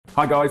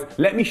Hi guys,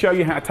 let me show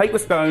you how to take the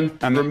stone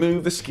and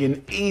remove the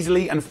skin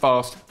easily and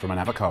fast from an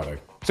avocado.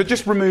 So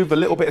just remove the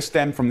little bit of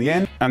stem from the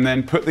end and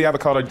then put the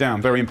avocado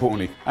down, very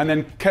importantly. And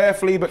then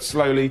carefully but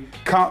slowly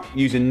cut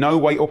using no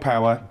weight or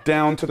power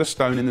down to the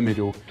stone in the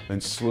middle. Then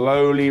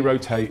slowly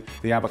rotate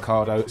the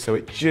avocado so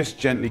it just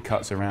gently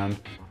cuts around.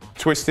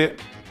 Twist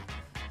it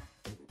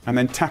and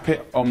then tap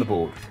it on the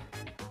board.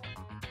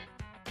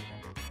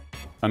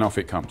 And off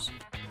it comes.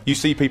 You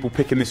see people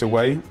picking this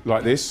away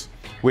like this,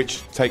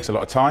 which takes a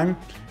lot of time.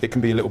 It can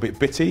be a little bit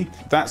bitty.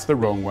 That's the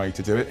wrong way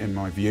to do it in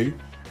my view.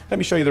 Let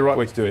me show you the right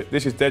way to do it.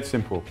 This is dead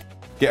simple.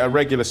 Get a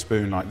regular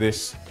spoon like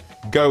this,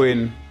 go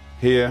in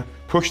here,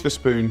 push the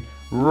spoon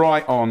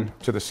right on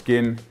to the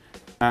skin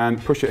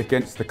and push it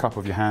against the cup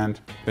of your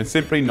hand, then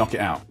simply knock it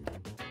out.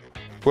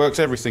 Works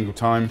every single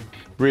time,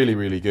 really,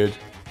 really good.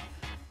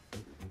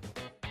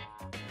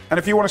 And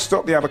if you want to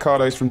stop the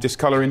avocados from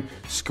discoloring,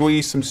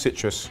 squeeze some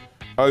citrus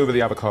over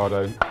the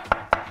avocado.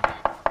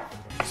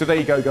 So there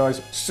you go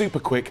guys, super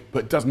quick,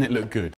 but doesn't it look good?